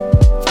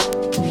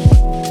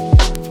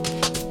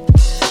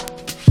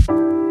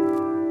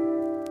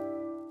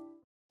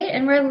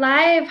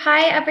live.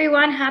 Hi,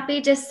 everyone. Happy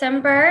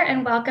December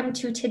and welcome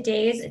to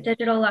today's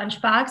Digital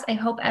Lunchbox. I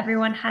hope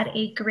everyone had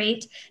a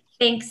great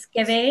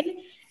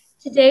Thanksgiving.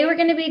 Today, we're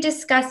going to be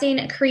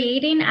discussing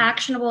creating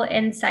actionable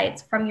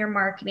insights from your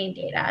marketing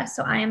data.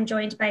 So I am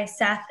joined by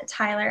Seth,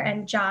 Tyler,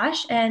 and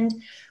Josh, and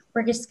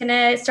we're just going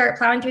to start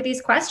plowing through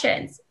these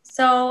questions.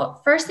 So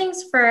first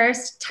things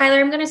first, Tyler,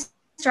 I'm going to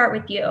start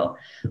with you.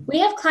 We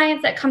have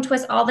clients that come to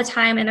us all the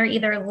time and they're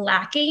either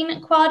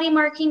lacking quality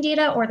marketing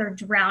data or they're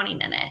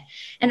drowning in it.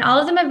 And all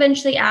of them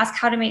eventually ask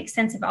how to make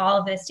sense of all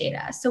of this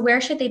data. So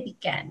where should they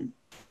begin?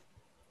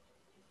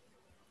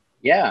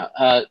 Yeah,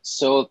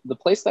 so the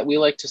place that we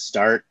like to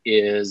start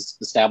is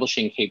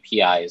establishing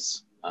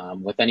KPIs.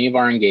 With any of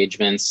our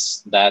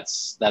engagements,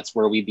 that's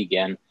where we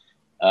begin.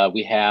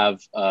 We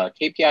have a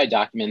KPI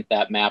document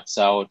that maps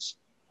out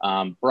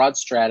broad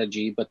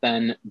strategy, but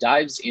then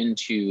dives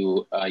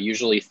into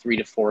usually 3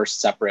 to 4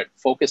 separate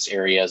focus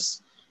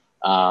areas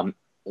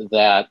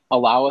that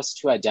allow us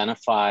to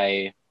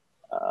identify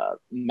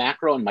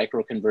macro and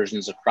micro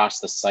conversions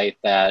across the site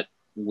that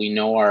we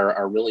know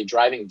are really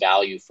driving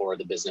value for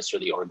the business or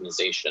the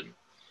organization.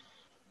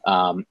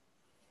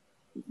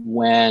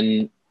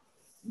 When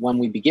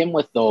we begin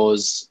with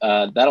those,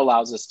 that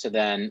allows us to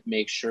then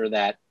make sure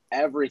that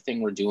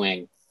everything we're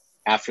doing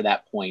after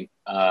that point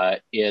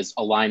is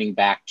aligning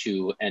back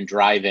to and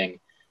driving,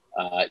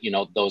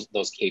 those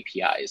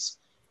KPIs.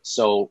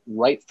 So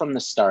right from the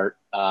start,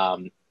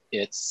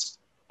 it's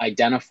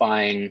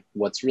identifying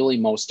what's really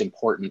most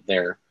important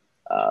there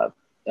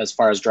as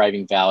far as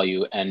driving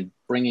value and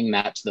bringing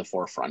that to the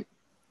forefront.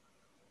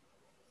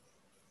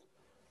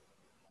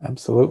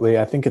 Absolutely.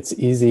 I think it's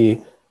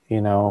easy,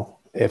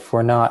 if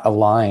we're not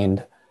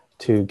aligned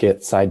to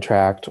get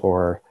sidetracked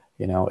or,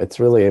 it's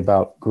really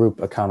about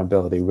group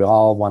accountability. We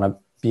all want to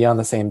be on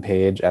the same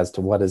page as to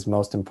what is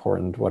most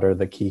important, what are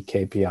the key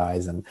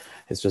KPIs. And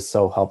it's just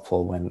so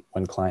helpful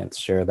when clients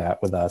share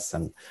that with us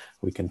and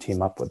we can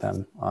team up with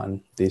them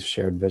on these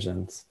shared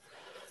visions.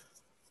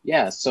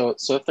 Yeah, so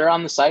if they're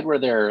on the side where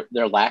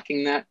they're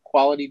lacking that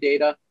quality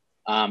data,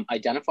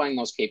 identifying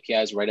those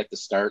KPIs right at the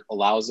start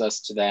allows us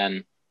to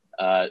then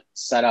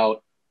set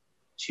out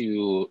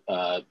to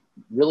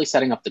really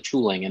setting up the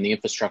tooling and the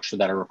infrastructure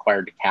that are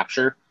required to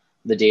capture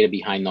the data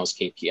behind those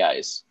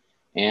KPIs.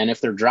 And if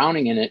they're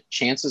drowning in it,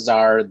 chances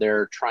are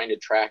they're trying to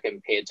track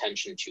and pay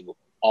attention to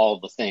all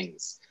the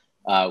things,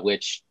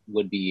 which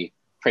would be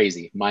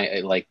crazy,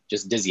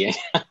 just dizzying.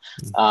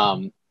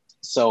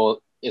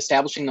 So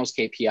establishing those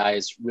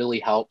KPIs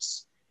really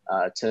helps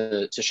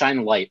to shine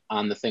a light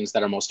on the things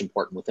that are most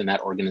important within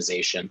that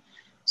organization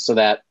so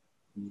that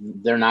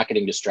they're not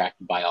getting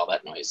distracted by all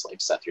that noise,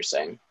 like Seth, you're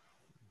saying.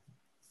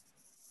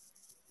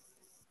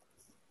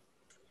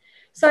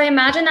 So I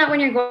imagine that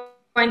when you're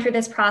going through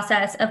this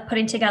process of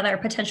putting together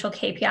potential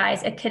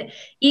KPIs, it could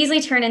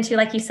easily turn into,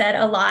 like you said,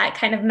 a lot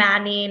kind of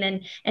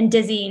maddening and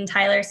dizzying,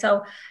 Tyler.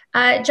 So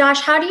Josh,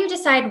 how do you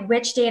decide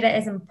which data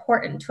is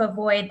important to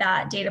avoid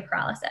that data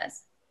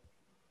paralysis?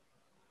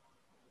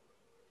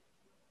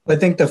 I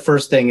think the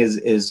first thing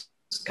is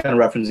kind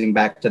of referencing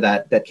back to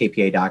that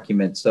KPI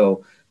document.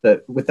 So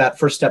with that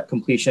first step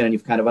completion,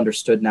 you've kind of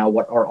understood now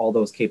what are all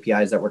those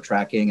KPIs that we're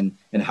tracking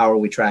and how are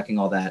we tracking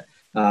all that.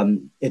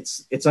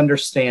 It's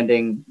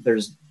understanding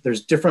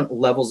there's different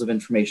levels of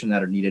information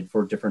that are needed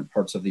for different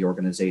parts of the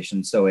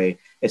organization. So a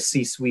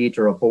C-suite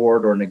or a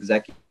board or an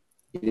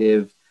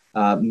executive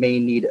may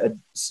need a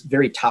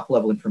very top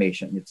level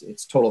information.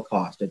 It's total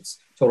cost, it's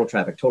total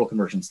traffic, total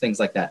conversions, things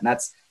like that. And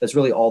that's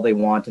really all they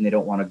want, and they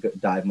don't want to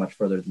dive much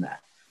further than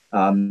that.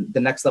 The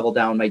next level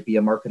down might be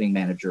a marketing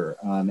manager,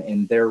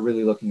 and they're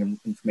really looking at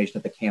information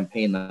at the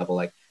campaign level,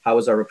 like how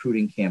is our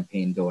recruiting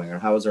campaign going, or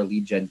how is our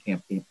lead gen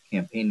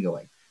campaign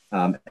going,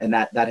 and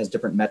that has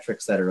different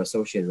metrics that are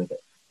associated with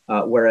it.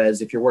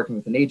 Whereas if you're working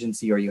with an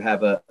agency or you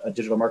have a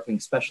digital marketing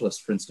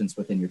specialist, for instance,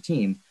 within your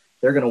team,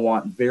 they're going to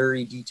want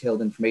very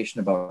detailed information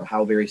about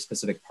how very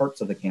specific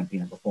parts of the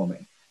campaign are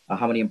performing,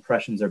 how many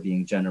impressions are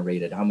being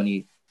generated,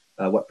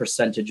 what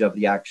percentage of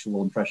the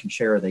actual impression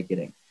share are they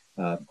getting,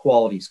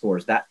 quality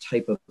scores, that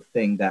type of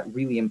thing that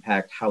really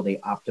impact how they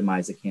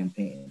optimize a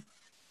campaign.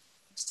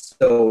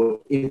 So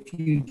if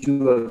you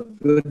do a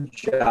good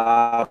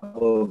job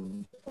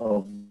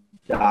of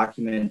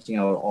documenting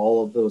out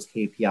all of those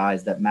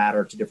KPIs that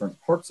matter to different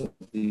parts of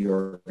the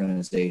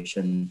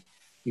organization,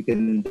 you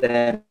can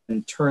then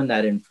turn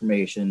that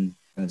information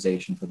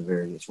organization for the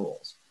various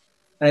roles.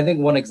 And I think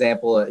one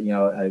example,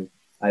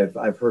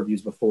 I've heard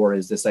used before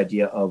is this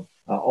idea of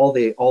all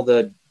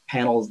the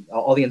panels,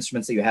 all the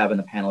instruments that you have in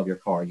the panel of your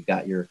car. You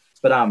got your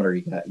speedometer,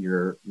 you got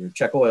your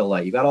check oil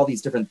light, you got all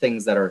these different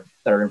things that are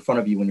in front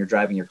of you when you're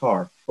driving your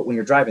car. But when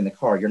you're driving the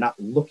car, you're not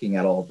looking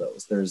at all of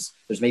those. There's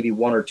maybe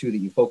 1 or 2 that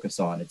you focus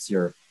on. It's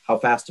your how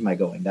fast am I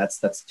going?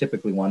 That's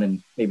typically one,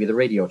 and maybe the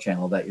radio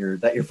channel that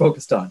you're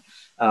focused on.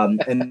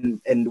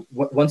 And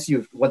once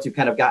you've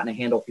kind of gotten a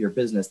handle for your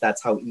business,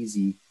 that's how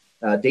easy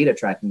data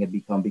tracking had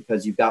become,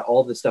 because you've got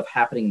all this stuff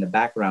happening in the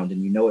background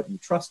and you know it and you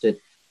trust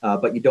it,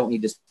 but you don't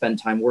need to spend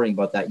time worrying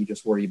about that. You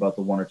just worry about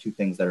the 1 or 2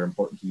 things that are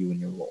important to you in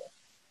your role.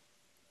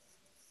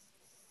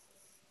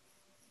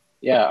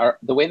 Yeah,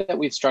 the way that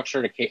we've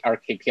structured our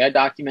KPI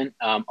document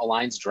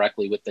aligns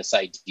directly with this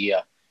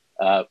idea.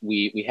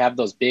 We have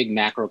those big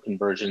macro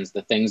conversions,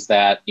 the things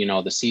that, you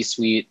know, the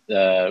C-suite,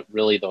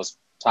 really those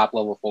top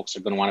level folks are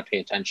going to want to pay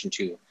attention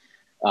to.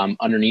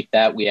 Underneath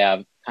that, we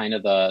have kind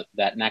of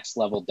that next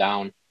level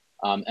down.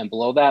 And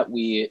below that,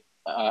 we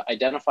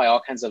identify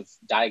all kinds of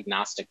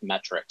diagnostic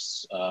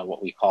metrics,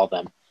 what we call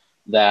them,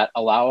 that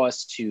allow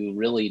us to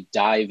really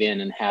dive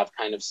in and have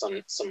kind of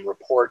some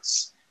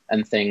reports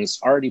and things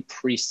already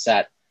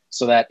preset,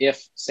 so that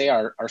if, say,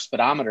 our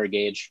speedometer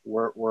gauge,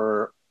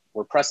 we're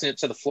pressing it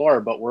to the floor,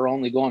 but we're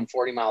only going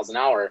 40 miles an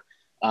hour,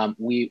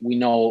 we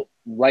know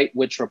right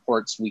which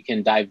reports we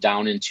can dive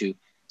down into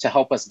to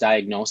help us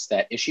diagnose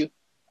that issue,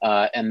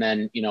 and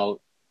then, you know,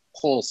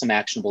 pull some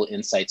actionable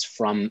insights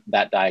from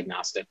that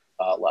diagnostic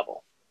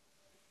level.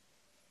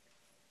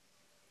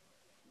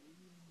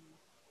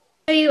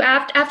 So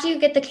after you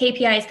get the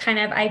KPIs kind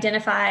of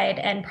identified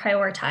and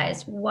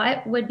prioritized,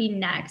 what would be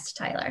next,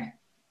 Tyler?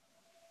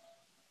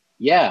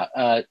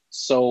 Yeah,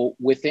 so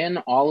within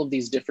all of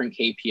these different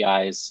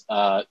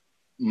KPIs,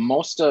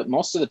 most of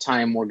the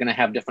time we're going to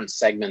have different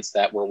segments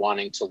that we're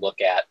wanting to look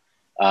at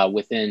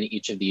within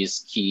each of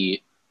these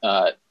key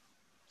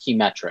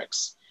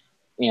metrics.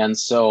 And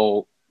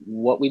so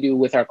what we do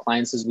with our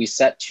clients is we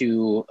set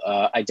to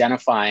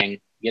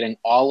identifying, getting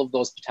all of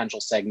those potential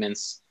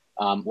segments,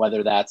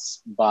 whether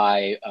that's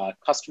by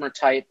customer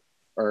type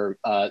or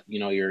you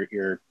know,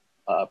 your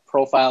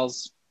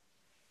profiles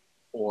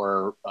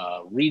or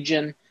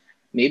region,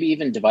 maybe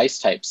even device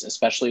types,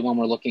 especially when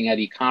we're looking at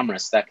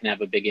e-commerce. That can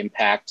have a big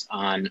impact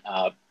on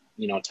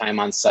you know, time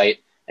on site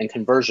and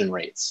conversion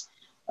rates.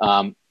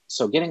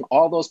 So getting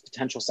all those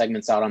potential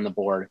segments out on the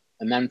board,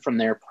 and then from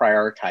there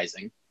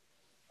prioritizing.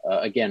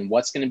 Again,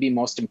 what's going to be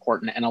most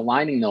important, and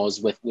aligning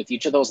those with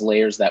each of those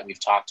layers that we've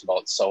talked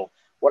about. So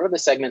what are the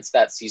segments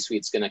that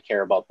C-suite's going to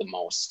care about the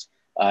most,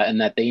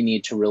 and that they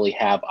need to really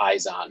have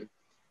eyes on,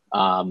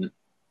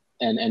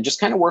 and just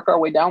kind of work our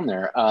way down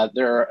there.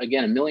 There are,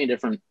 again, a million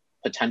different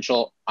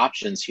potential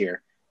options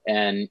here,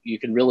 and you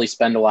can really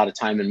spend a lot of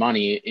time and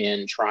money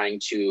in trying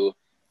to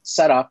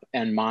set up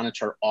and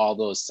monitor all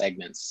those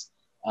segments.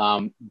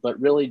 But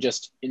really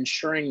just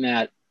ensuring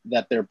that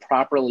they're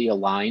properly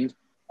aligned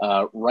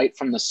right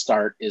from the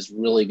start is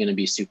really going to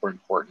be super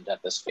important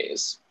at this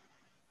phase.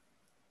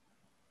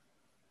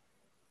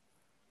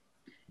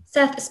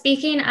 Seth,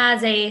 speaking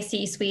as a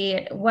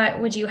C-suite, what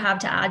would you have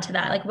to add to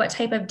that? Like, what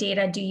type of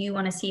data do you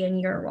want to see in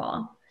your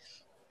role?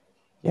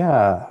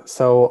 Yeah,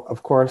 so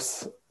of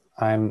course,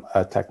 I'm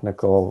a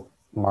technical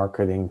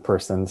marketing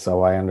person,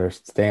 so I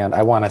understand.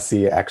 I want to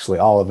see actually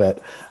all of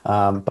it,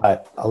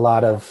 but a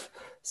lot of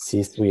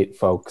C-suite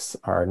folks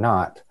are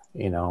not.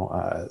 You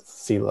know,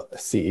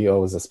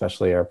 CEOs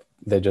especially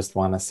they just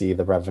want to see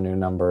the revenue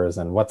numbers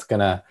and what's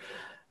going to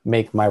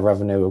make my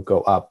revenue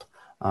go up.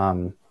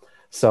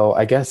 So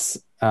I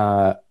guess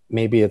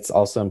maybe it's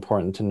also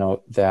important to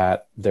note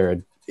that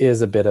there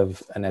is a bit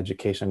of an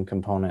education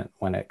component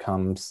when it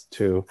comes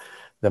to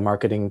the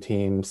marketing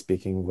team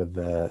speaking with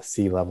the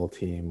C-level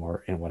team,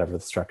 or in whatever the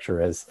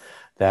structure is,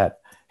 that,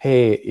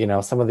 hey, you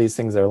know, some of these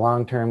things are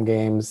long-term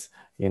games.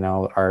 You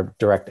know, our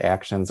direct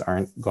actions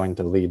aren't going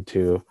to lead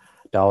to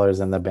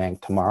dollars in the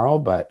bank tomorrow,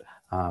 but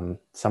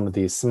some of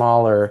these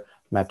smaller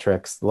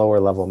metrics, lower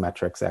level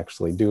metrics,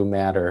 actually do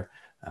matter,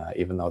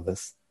 even though the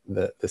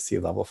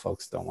C-level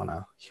folks don't want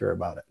to hear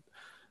about it.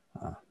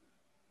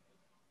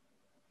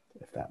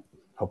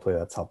 Hopefully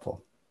that's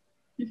helpful.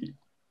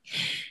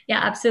 Yeah,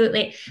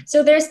 absolutely.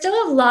 So there's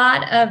still a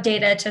lot of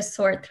data to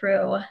sort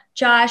through.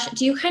 Josh,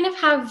 do you kind of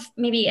have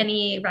maybe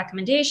any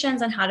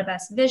recommendations on how to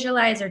best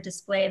visualize or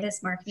display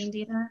this marketing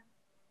data?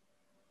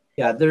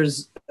 Yeah,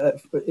 there's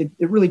it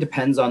really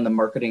depends on the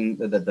marketing,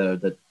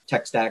 the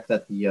tech stack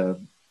that the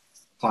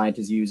client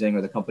is using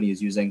or the company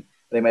is using.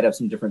 They might have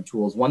some different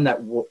tools. One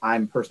that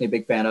I'm personally a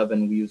big fan of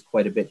and we use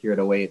quite a bit here at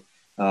O8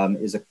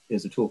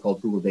 is a tool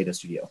called Google Data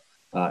Studio.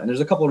 And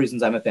there's a couple of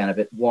reasons I'm a fan of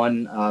it.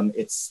 One,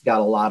 it's got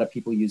a lot of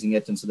people using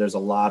it, and so there's a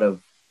lot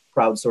of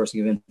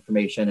crowdsourcing of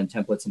information and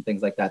templates and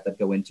things like that that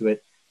go into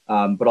it.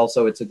 But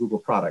also it's a Google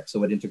product,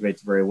 so it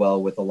integrates very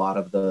well with a lot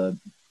of the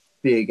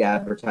big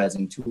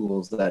advertising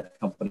tools that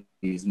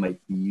companies might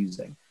be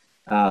using.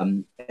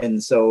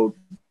 And so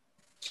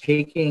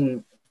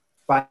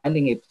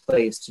finding a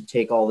place to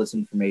take all this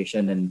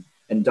information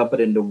and dump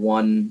it into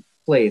one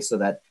place, so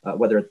that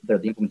whether they're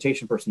the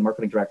implementation person,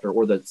 marketing director,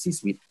 or the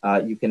C-suite,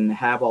 you can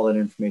have all that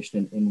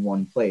information in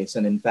one place.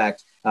 And in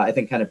fact, I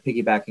think kind of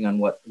piggybacking on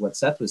what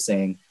Seth was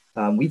saying,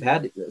 we've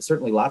had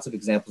certainly lots of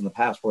examples in the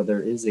past where there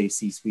is a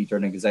C-suite or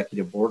an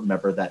executive board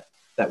member that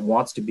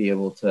wants to be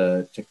able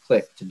to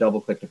click, to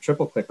double click, to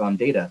triple click on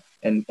data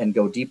and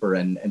go deeper.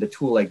 And a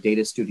tool like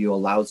Data Studio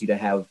allows you to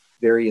have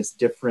various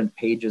different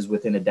pages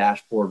within a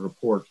dashboard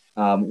report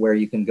where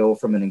you can go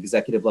from an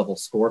executive level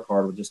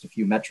scorecard with just a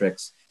few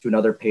metrics to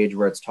another page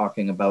where it's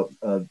talking about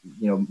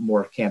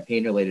more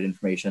campaign related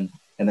information,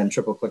 and then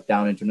triple click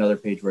down into another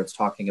page where it's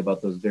talking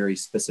about those very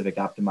specific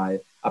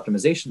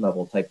optimization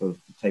level type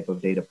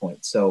of data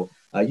points. So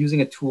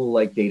Using a tool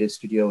like Data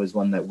Studio is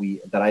one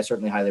that I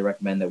certainly highly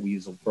recommend, that we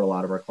use for a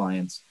lot of our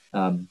clients.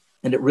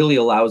 And it really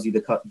allows you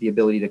the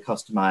ability to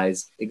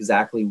customize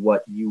exactly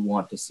what you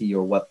want to see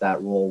or what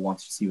that role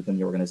wants to see within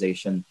the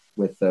organization.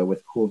 With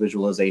cool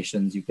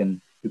visualizations, you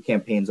can do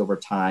campaigns over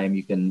time.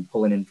 You can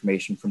pull in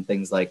information from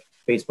things like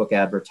Facebook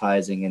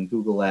advertising and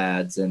Google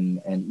ads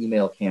and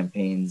email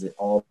campaigns,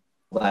 all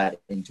that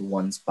into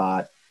one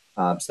spot,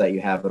 so that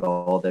you have it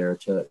all there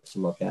to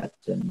look at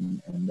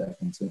and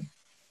consume.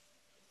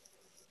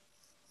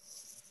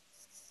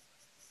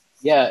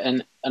 Yeah,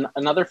 and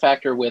another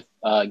factor with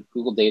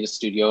Google Data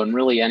Studio, and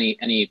really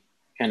any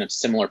kind of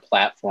similar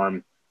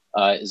platform,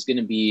 is going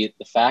to be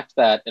the fact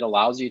that it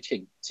allows you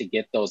to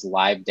get those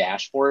live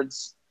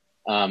dashboards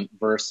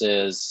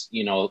versus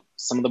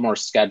some of the more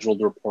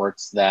scheduled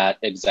reports that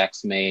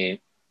execs may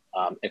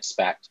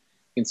expect.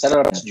 You can set it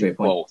up to do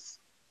both,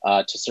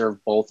 to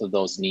serve both of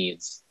those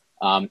needs.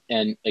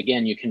 And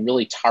again, you can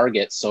really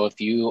target. So if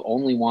you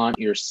only want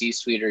your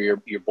C-suite or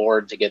your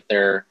board to get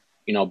their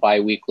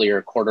bi-weekly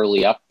or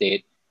quarterly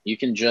update, you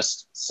can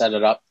just set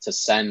it up to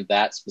send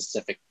that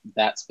specific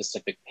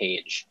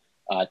page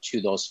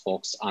to those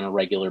folks on a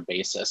regular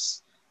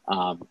basis.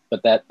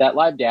 But that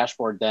live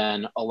dashboard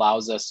then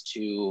allows us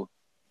to,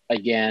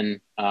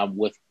 again,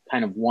 with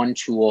kind of one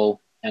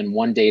tool and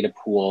one data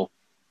pool,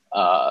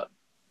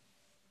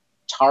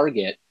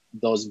 target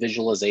those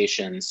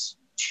visualizations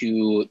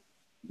to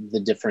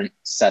the different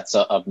sets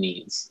of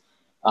needs.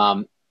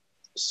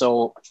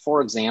 So for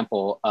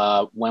example,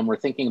 when we're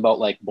thinking about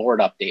like board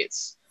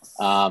updates,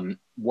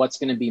 what's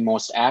going to be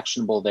most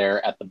actionable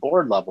there at the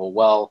board level?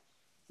 Well,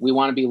 we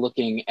want to be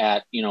looking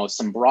at,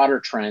 some broader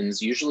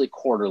trends, usually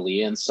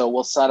quarterly. And so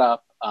we'll set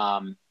up,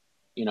 some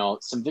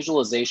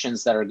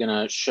visualizations that are going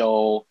to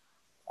show,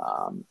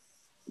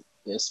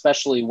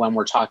 especially when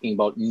we're talking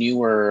about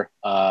newer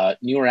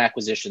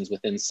acquisitions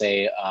within,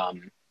 say,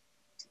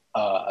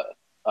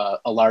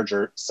 a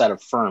larger set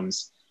of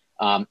firms.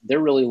 They're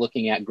really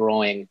looking at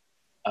growing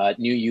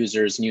new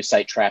users, new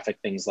site traffic,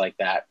 things like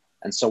that.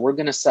 And so we're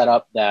going to set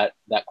up that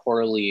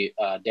quarterly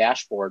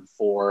dashboard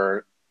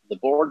for the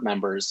board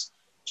members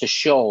to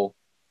show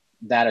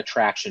that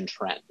attraction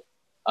trend.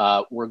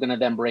 We're going to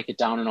then break it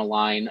down and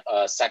align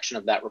a section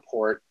of that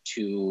report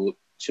to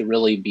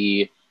really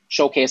be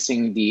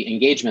showcasing the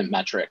engagement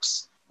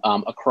metrics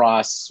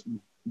across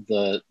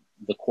the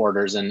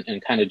quarters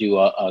and kind of do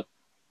a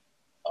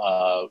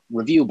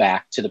review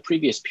back to the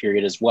previous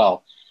period as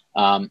well.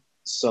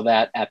 So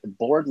that at the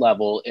board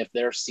level, if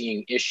they're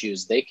seeing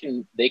issues, they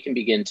can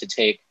begin to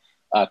take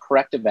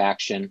corrective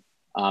action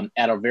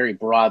at a very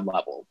broad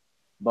level.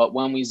 But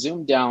when we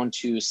zoom down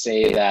to,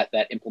 say,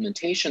 that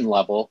implementation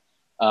level,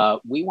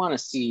 we want to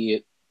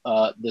see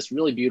this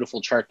really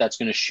beautiful chart that's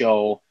going to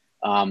show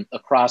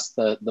across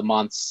the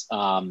months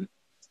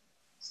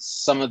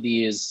some of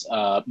these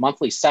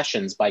monthly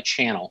sessions by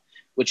channel,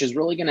 which is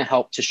really going to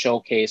help to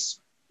showcase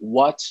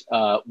what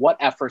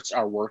efforts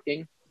are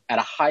working at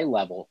a high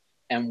level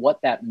and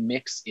what that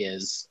mix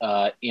is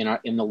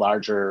in the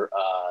larger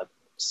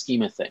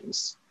scheme of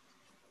things.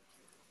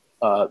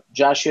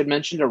 Josh, you had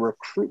mentioned a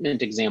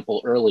recruitment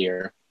example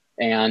earlier.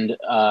 And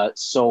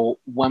so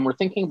when we're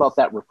thinking about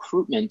that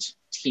recruitment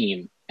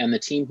team and the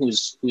team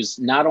who's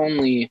not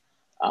only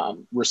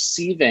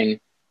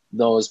receiving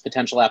those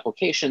potential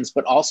applications,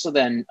 but also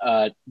then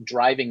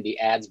driving the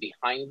ads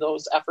behind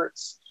those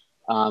efforts,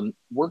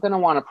 we're going to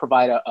want to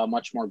provide a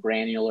much more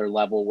granular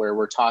level where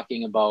we're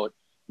talking about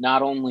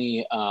not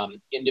only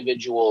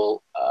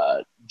individual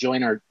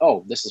joiner,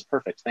 this is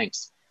perfect,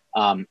 thanks.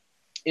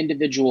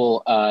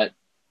 Individual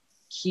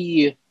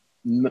key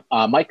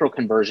micro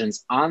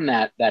conversions on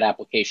that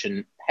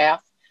application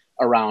path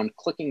around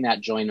clicking that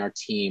join our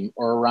team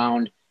or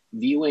around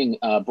viewing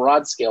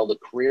broad scale the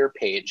career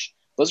page.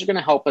 Those are going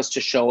to help us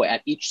to show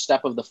at each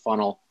step of the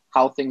funnel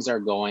how things are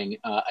going,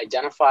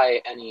 identify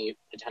any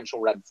potential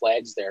red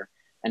flags there,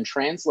 and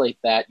translate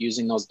that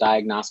using those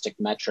diagnostic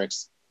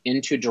metrics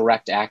into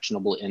direct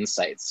actionable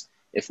insights.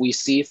 If we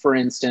see, for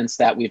instance,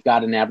 that we've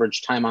got an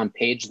average time on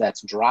page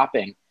that's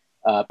dropping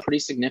pretty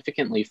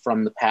significantly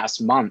from the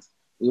past month,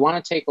 we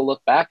want to take a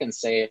look back and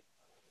say,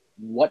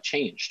 what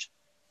changed?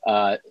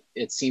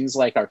 It seems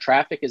like our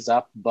traffic is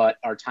up, but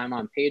our time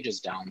on page is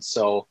down.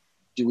 So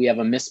do we have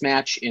a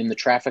mismatch in the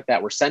traffic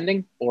that we're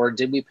sending? Or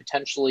did we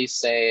potentially,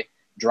 say,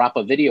 drop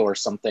a video or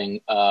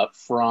something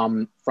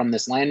from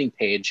this landing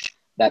page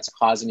that's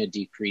causing a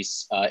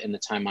decrease in the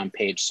time on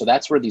page? So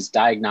that's where these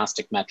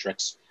diagnostic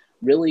metrics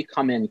really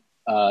come in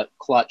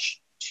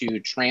clutch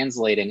to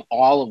translating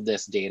all of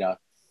this data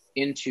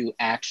into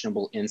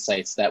actionable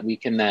insights that we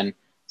can then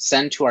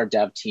send to our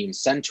dev team,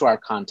 send to our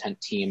content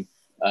team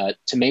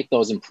to make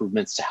those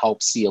improvements to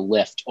help see a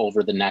lift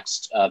over the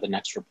next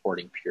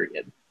reporting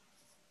period.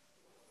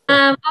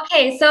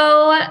 Okay,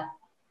 so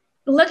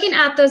looking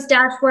at those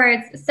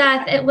dashboards,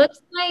 Seth, it looks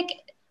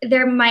like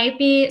there might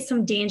be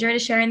some danger to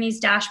sharing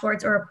these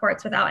dashboards or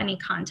reports without any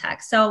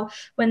context. So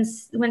when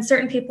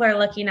certain people are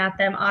looking at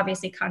them,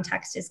 obviously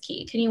context is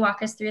key. Can you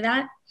walk us through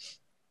that?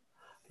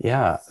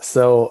 Yeah.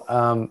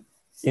 So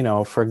you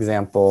know, for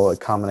example, a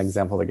common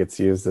example that gets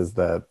used is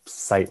the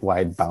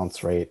site-wide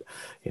bounce rate.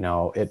 You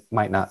know, it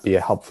might not be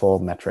a helpful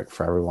metric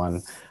for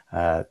everyone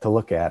to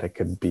look at. It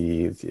could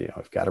be, you know,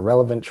 you've got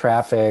irrelevant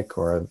traffic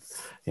or,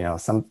 you know,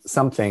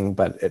 something,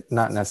 but it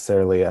not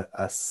necessarily a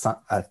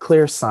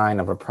clear sign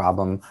of a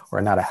problem,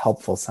 or not a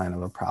helpful sign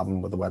of a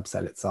problem with the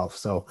website itself.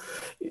 So,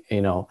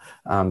 you know,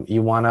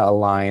 you want to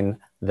align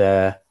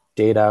the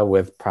data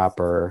with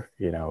proper,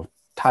 you know,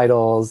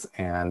 titles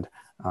and,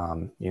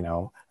 you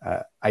know,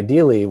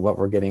 ideally what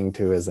we're getting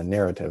to is a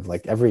narrative.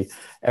 Like every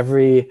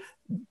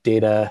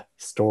data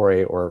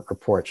story or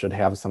report should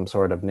have some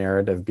sort of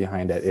narrative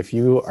behind it. If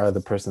you are the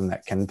person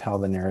that can tell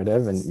the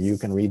narrative and you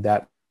can read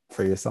that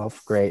for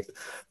yourself, great.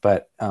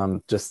 But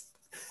just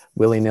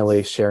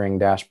willy-nilly sharing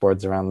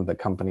dashboards around the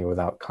company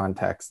without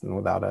context and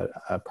without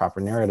a proper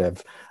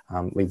narrative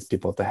leads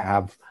people to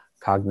have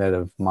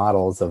cognitive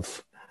models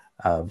of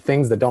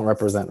things that don't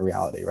represent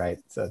reality, right?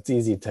 So it's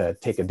easy to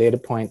take a data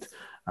point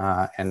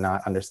and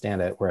not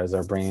understand it, whereas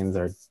our brains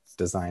are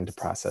designed to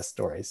process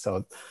stories.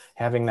 So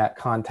having that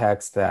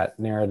context, that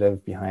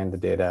narrative behind the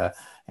data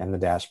and the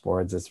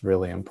dashboards is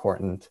really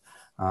important.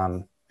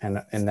 And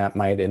that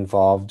might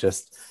involve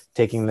just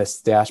taking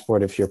this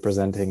dashboard, if you're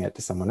presenting it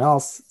to someone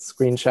else,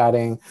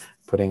 screenshotting,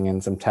 putting in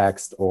some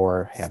text,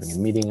 or having a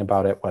meeting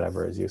about it,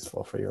 whatever is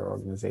useful for your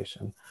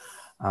organization.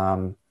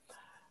 And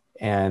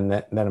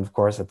then of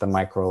course, at the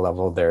micro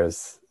level,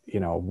 there's, you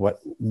know,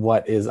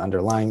 what is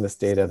underlying this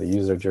data, the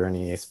user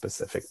journey,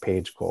 specific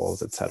page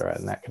goals, et cetera.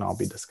 And that can all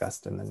be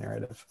discussed in the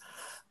narrative.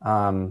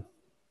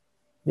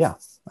 Yeah,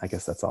 I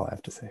guess that's all I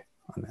have to say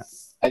on that.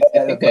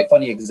 I think a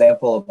funny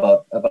example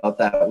about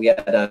that, we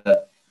had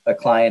a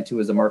client who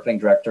was a marketing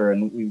director,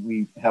 and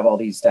we have all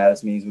these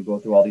status meetings, we go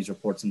through all these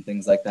reports and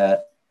things like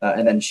that.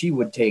 And then she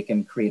would take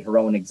and create her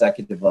own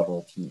executive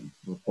level team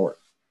report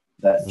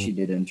that she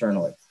did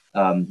internally.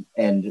 And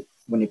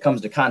when it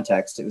comes to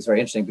context, it was very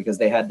interesting because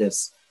they had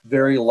this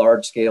very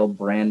large scale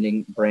brand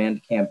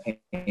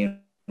campaign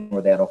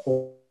where they had a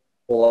whole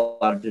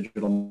lot of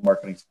digital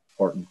marketing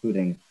support,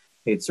 including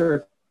paid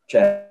search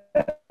ads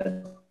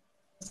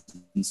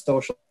and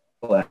social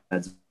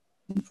ads,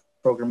 and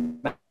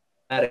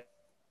programmatic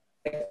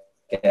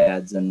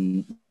ads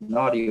and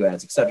audio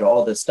ads, etc.,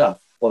 all this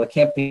stuff. Well, the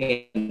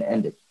campaign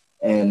ended.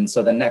 And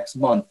so the next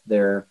month,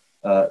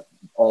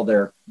 all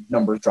their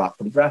numbers dropped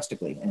pretty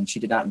drastically, and she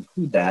did not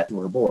include that to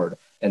her board.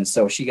 And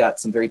so she got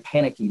some very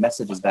panicky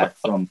messages back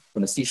from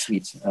the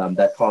C-suite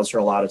that caused her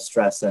a lot of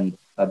stress, and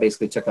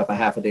basically took up a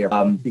half a day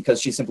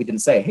because she simply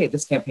didn't say, hey,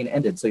 this campaign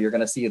ended, so you're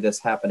going to see this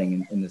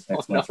happening in this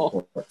next month's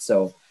report.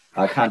 So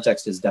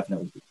context is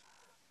definitely key.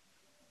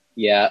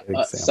 Yeah,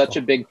 such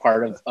a big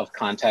part of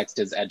context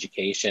is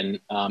education,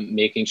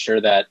 making sure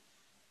that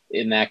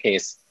in that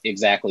case,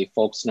 exactly,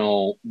 folks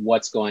know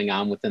what's going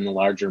on within the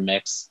larger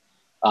mix.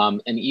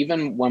 And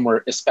even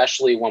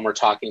especially when we're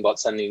talking about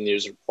sending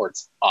these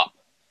reports up,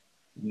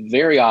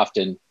 very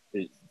often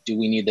do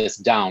we need this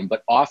down,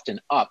 but often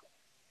up,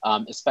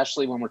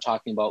 especially when we're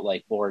talking about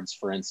like boards,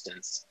 for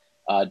instance,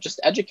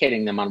 just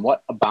educating them on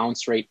what a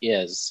bounce rate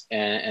is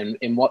and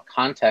in what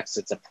context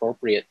it's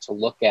appropriate to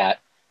look at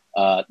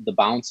the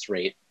bounce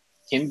rate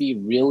can be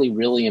really,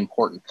 really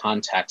important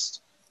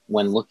context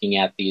when looking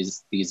at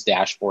these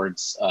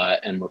dashboards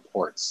and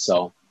reports.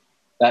 So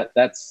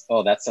that's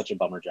such a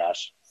bummer,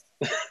 Josh.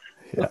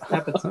 Yeah.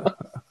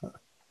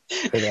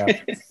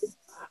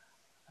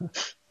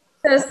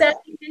 So Seth,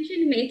 you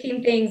mentioned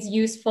making things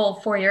useful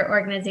for your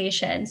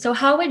organization. So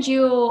how would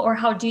you, or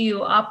how do you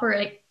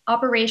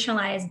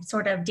operationalize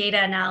sort of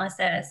data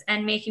analysis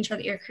and making sure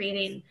that you're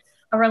creating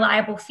a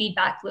reliable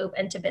feedback loop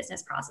into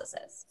business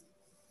processes?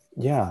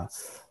 Yeah.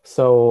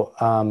 So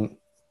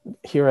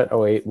here at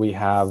O8, we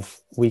have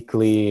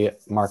weekly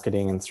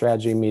marketing and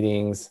strategy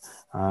meetings,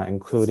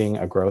 including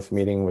a growth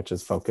meeting, which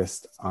is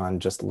focused on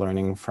just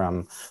learning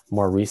from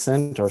more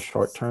recent or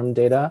short-term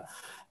data.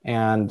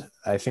 And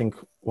I think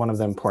one of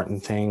the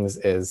important things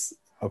is,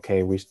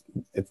 okay,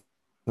 it's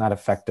not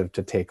effective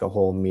to take a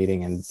whole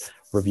meeting and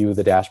review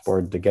the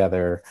dashboard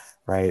together,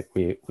 right?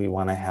 We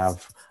want to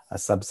have a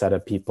subset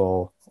of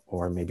people,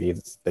 or maybe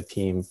the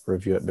team,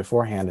 review it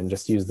beforehand and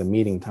just use the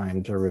meeting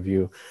time to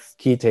review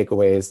key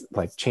takeaways,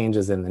 like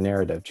changes in the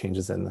narrative,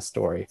 changes in the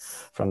story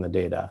from the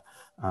data,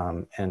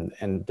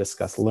 and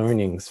discuss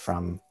learnings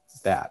from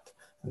that.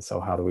 And so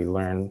how do we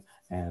learn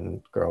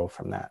and grow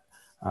from that?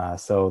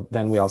 So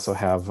then we also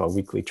have a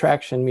weekly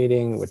traction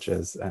meeting, which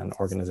is an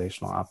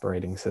organizational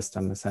operating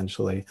system,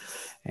 essentially.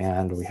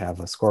 And we have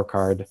a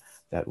scorecard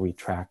that we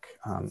track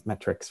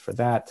metrics for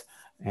that.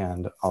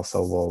 And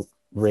also we'll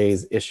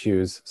raise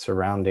issues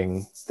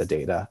surrounding the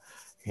data.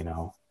 You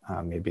know,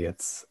 maybe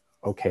it's,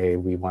 okay,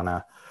 we want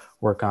to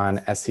work on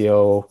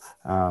SEO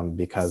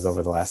because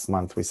over the last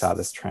month we saw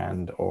this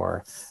trend,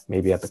 or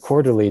maybe at the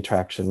quarterly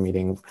traction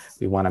meeting,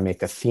 we want to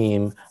make a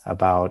theme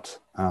about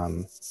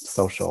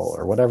social,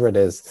 or whatever it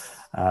is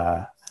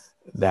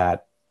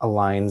that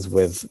aligns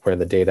with where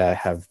the data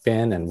have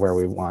been and where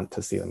we want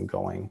to see them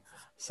going.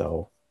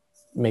 So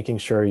making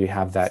sure you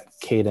have that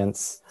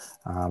cadence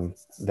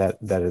that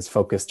is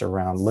focused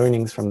around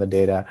learnings from the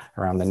data,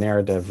 around the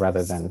narrative,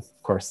 rather than,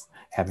 of course,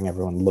 having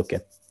everyone look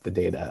at the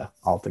data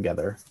all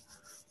together.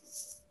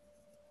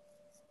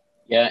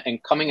 Yeah,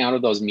 and coming out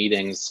of those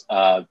meetings,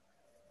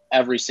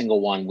 every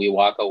single one, we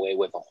walk away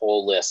with a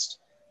whole list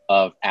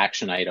of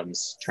action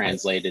items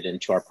translated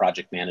into our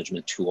project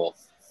management tool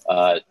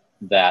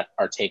that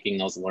are taking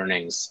those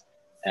learnings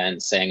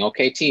and saying,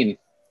 okay, team,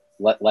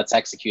 let's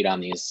execute on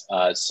these.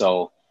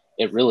 So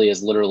it really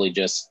is literally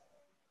just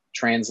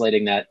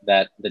translating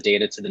the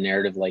data to the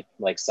narrative,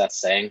 like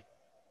Seth's saying,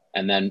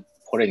 and then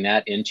putting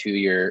that into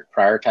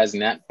prioritizing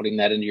that, putting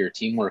that into your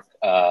teamwork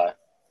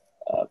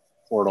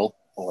portal,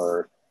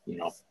 or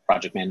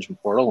project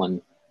management portal,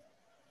 and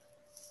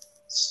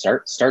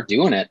start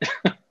doing it.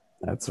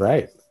 That's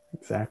right.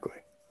 Exactly.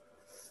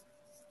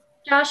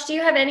 Josh, do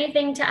you have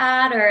anything to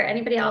add, or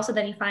anybody else with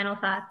any final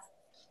thoughts?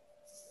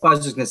 Well, I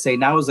was just going to say,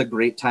 now is a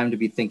great time to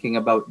be thinking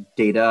about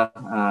data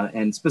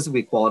and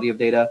specifically quality of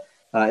data.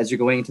 As you're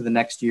going into the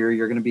next year,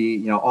 you're going to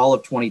be, all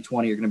of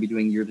 2020, you're going to be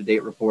doing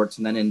year-to-date reports.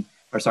 And then in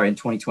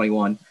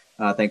 2021,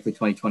 thankfully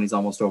 2020 is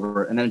almost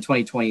over. And then in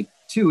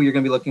 2022, you're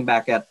going to be looking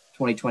back at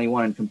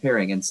 2021 and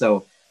comparing. And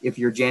so if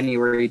your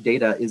January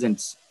data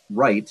isn't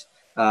right,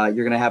 you're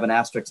going to have an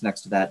asterisk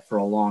next to that for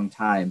a long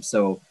time.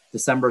 So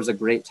December is a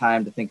great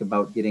time to think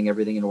about getting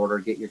everything in order,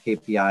 get your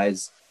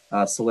KPIs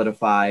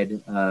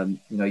solidified.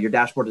 Your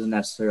dashboard doesn't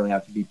necessarily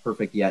have to be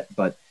perfect yet,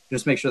 but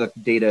just make sure that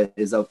the data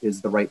is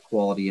the right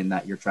quality and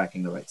that you're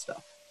tracking the right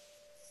stuff.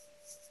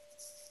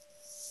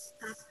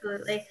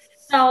 Absolutely.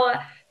 So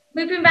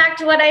moving back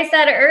to what I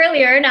said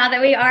earlier, now that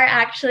we are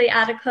actually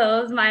at a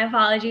close, my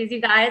apologies, you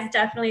guys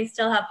definitely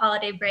still have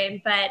holiday brain,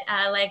 but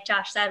like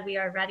Josh said, we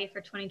are ready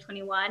for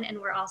 2021,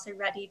 and we're also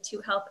ready to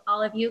help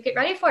all of you get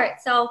ready for it.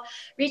 So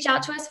reach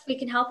out to us if we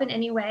can help in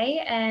any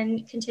way,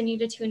 and continue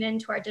to tune in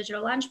to our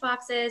digital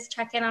lunchboxes,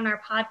 check in on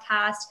our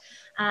podcast.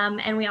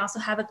 And we also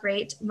have a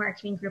great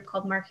marketing group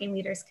called Marketing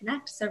Leaders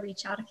Connect. So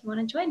reach out if you want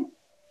to join.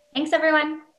 Thanks, everyone.